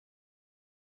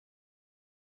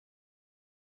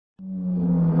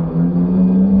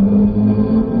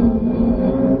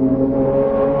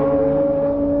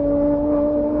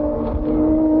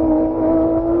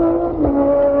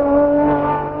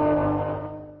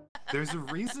There's a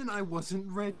reason I wasn't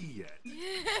ready yet.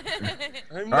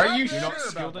 Are you You're not sure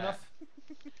skilled about enough?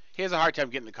 He has a hard time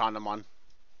getting the condom on.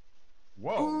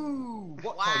 Whoa. Ooh,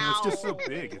 what It's just so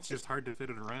big, it's just hard to fit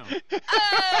it around.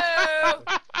 Oh!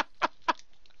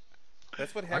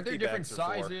 That's what Aren't there empty different bags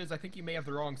are for. sizes? I think you may have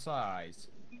the wrong size.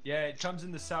 Yeah, it comes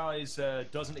in the size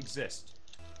doesn't exist.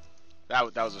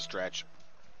 That was a stretch.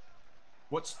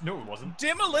 What's no, it wasn't.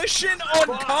 Demolition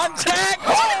on contact!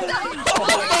 Oh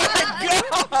my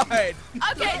god!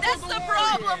 Okay, that's the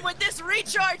problem with this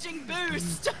recharging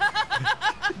boost.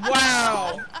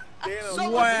 Wow!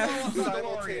 Dano, Wow.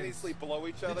 simultaneously below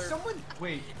each Did other. someone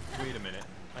wait a minute.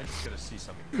 I just gotta see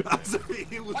something. I'm sorry,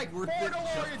 it was Like worth 4 it just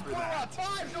DeLoreans for blew that. up!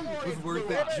 5 DeLoreans It was worth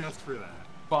blew it up! just for that.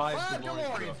 5 5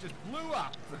 DeLoreans. DeLoreans just blew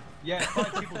up! Yeah,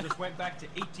 5 people just went back to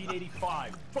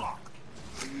 1885. Fuck!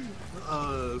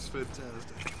 Oh, that was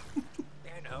fantastic.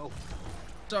 Dano.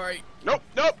 Sorry, Nope.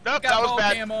 That got was ball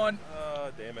bad. cam on.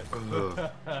 Damn it.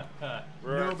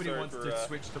 Nobody sorry wants for, to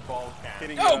switch to ball cam.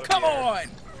 hitting you Oh, out of come the air. on!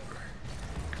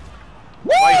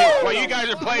 While you guys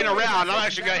are playing around, I'm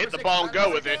actually gonna hit the ball and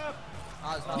go with it.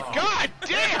 God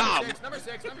damn! Number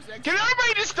 6. Can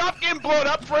everybody just stop getting blown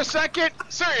up for a second?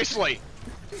 Seriously.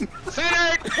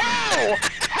 Centered. How?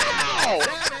 How?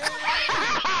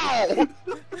 How?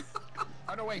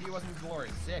 Oh no, wait, he wasn't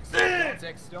DeLorean. 6.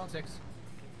 Still on 6.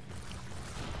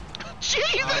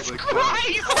 Jesus Oh my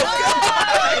Christ!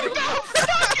 God. What the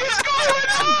fuck is going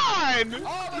on?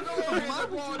 Oh, the DeLoreans are I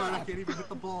blowing can't up! even hit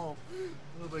the ball.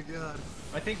 Oh my god.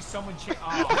 I think someone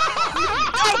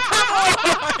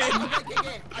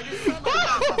I just saw my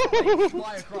license plate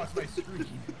fly across my screen.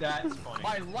 That's funny.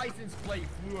 My license plate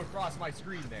flew across my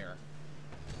screen there.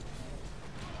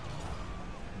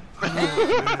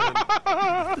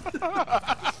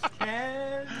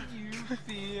 Can you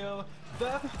feel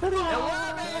the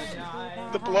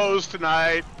The blows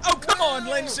tonight. Oh, come on,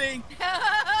 Lindsay!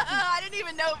 I didn't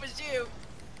even know it was you.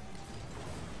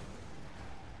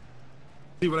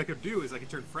 See, what I could do is I could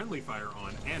turn friendly fire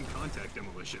on and contact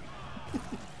demolition.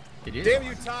 It is. Damn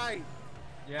you, Ty!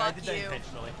 Yeah, I Fuck did that you.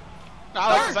 intentionally.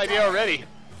 I like this idea already.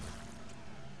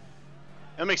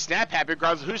 It'll make Snap happy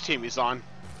regardless of whose team he's on.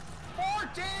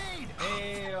 14!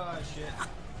 Hey, oh shit.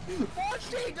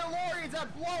 14 DeLoreans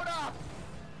have blown up!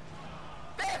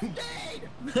 15!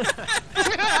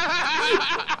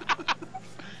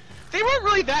 They weren't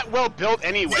really that well built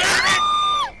anyway.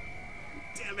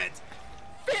 Damn it!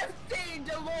 15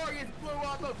 DeLoreans blew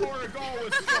up before the goal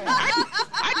was scored!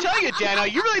 I tell you, Dano,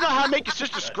 you really know how to make your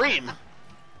sister scream.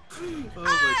 Oh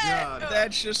my god.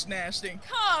 That's just nasty.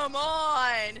 Come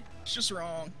on. It's just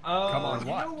wrong. Come on,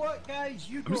 you what? know what, guys?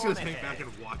 You I'm go just on gonna hang back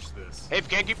ahead. and watch this. Hey, if you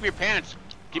can't keep your pants,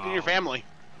 keep it in your family.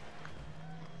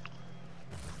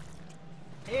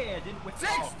 Hey, I didn't win.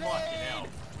 16! Oh, fucking hell.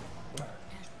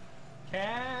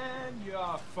 Can you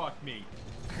fuck me?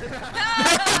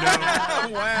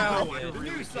 Wow. No, I The really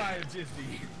new can't. side of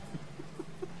Disney.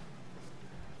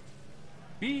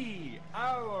 Be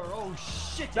our oh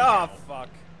shit. Oh, fuck.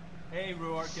 Hey,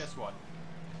 Ruarc, guess what?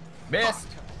 Missed.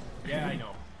 Yeah, I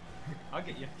know. I'll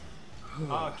get you.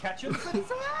 Catch him.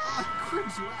 Cribs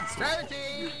last one.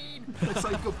 17! I saw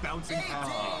you go bouncing. 18,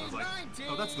 I was like, 19.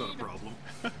 oh, that's not a problem.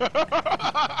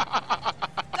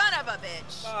 Son of a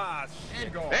bitch. Ah,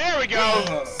 And goal. There we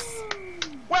go.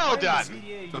 Well done.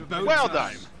 About Well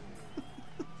time.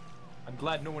 done. I'm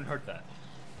glad no one heard that.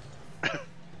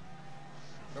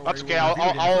 Don't That's worry, okay. we'll review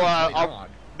it in French later I'll on.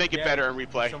 make it better and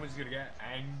replay. Someone's gonna get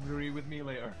angry with me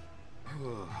later.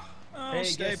 Oh, Hey,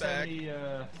 stay guess back. any,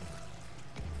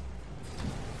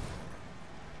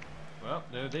 Well,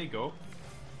 there they go.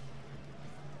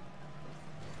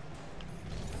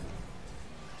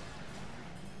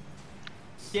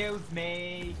 Excuse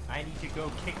me, I need to go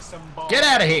kick some balls. Get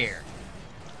out of here!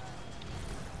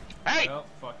 Hey, Well,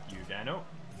 fuck you, Dano.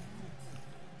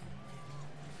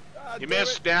 you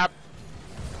missed, Snap.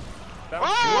 that was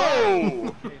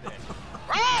Oh! Okay then.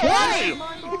 Oh! Hey!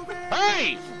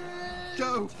 Hey!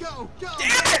 Go, go, go!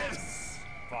 Damn it!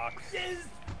 fuck.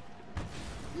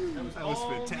 That was all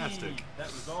fantastic. Me. That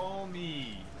was all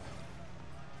me.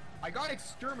 I got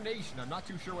extermination. I'm not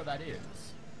too sure what that is.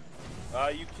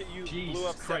 You Jesus blew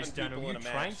up Christ, 7 Dano, people you in a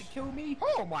trying match. to kill me?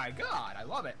 Oh my god, I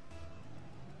love it.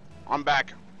 I'm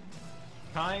back.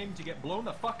 Time to get blown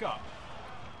the fuck up.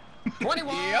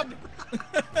 21! Yep.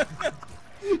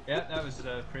 Yeah, that was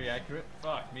pretty accurate.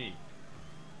 Fuck me.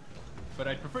 But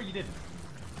I'd prefer you didn't.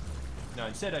 No,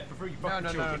 instead I'd prefer you No, fucking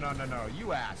no, no, children. no, no, no.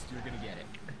 You asked. You're gonna get it.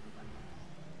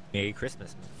 Merry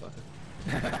Christmas, motherfucker.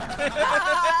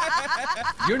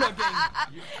 You're not getting.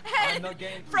 I'm not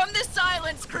getting. From the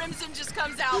silence, Crimson just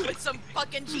comes out with some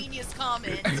fucking genius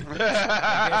comment.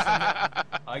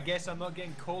 I guess I'm not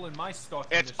getting coal in my stock.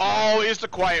 It's always the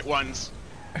quiet ones.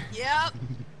 Yep.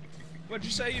 What'd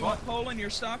you say? You want coal in your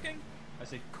stocking? I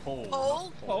said coal.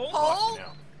 Coal? Coal? Coal?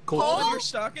 Coal in Coal? your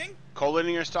stocking? Colon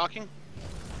in your stocking?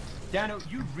 Dano,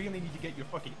 you really need to get your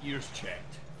fucking ears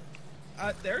checked.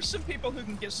 There's some people who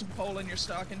can get some coal in your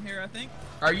stocking here, I think.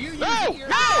 Are you using No! your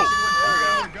No!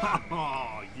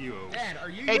 Oh, you. Dad, are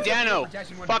you Hey, using Dano, your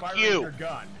protection when fuck firing you. your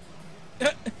gun?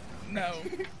 No,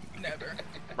 never.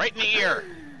 Right in the ear.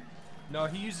 No,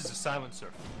 he uses a silencer.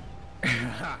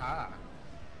 Haha.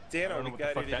 Dano, know we what the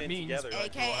got fuck it that in means. together.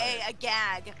 like AKA a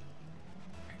gag.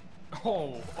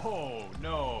 Oh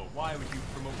no! Why would you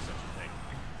promote such a thing?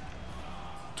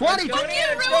 20! It's going in,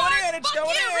 it's Ruarc! going in, it's Fuck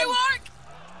going you, in! Ruarc!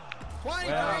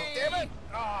 23! Well, Damn it!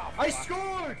 Oh, I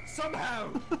scored somehow.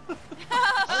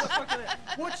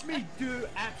 Motherfucker, watch me do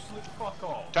absolute fuck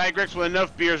all. Tigrex with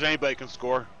enough beers anybody can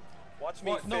score. Watch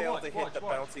me What? No, fail watch, to hit watch, the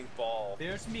watch. bouncing ball.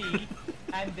 There's me,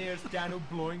 and there's Dano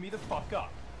blowing me the fuck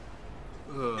up.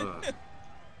 Ugh.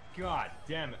 God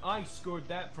damn it! I scored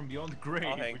that from beyond the grave,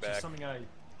 I'll hang which back. is something I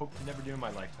hope to never do in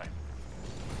my lifetime.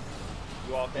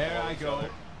 You all can There blow I each go. other.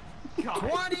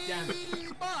 God damn it!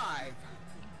 25!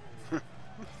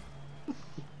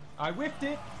 I whiffed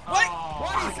it. What? Oh,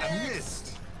 I 26!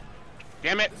 missed.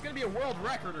 Damn it. It's gonna be a world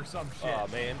record or some shit. Oh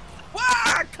man.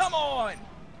 Ah, come on!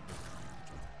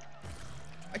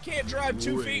 I can't drive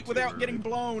 2 Way feet too without early. getting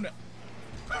blown.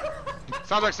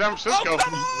 Sounds like San Francisco. Oh,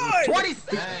 come on!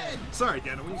 27! Sorry,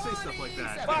 Dana, when you say stuff like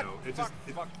that, you know, it just...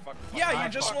 Fuck. Yeah, you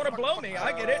just want to blow me.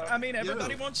 I get it. I mean,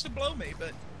 everybody Yeah. wants to blow me,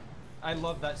 but I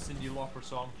love that Cyndi Lauper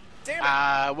song. damn it.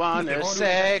 I wanna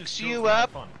sex you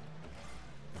up. Fun.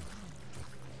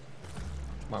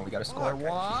 Come on, we gotta score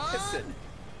one. Listen.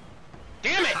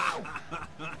 Damn it.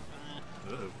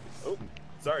 Uh-oh. Oh,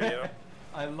 sorry, Dano.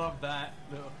 I love that.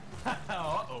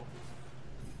 Uh-oh.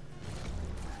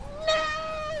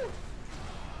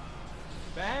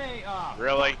 Bang! Ah,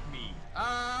 Really? fuck me.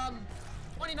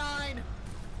 29.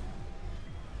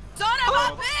 Son of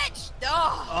a bitch!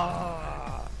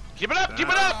 Oh. Keep it up. Keep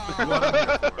it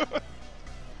up.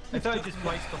 I thought you just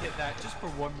might still hit that just for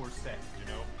one more set, you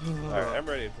know? Alright, I'm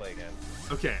ready to play again.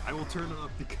 Okay, I will turn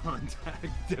off the contact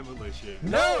demolition.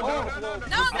 No. No.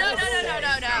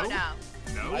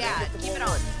 No? Yeah, keep it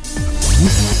on.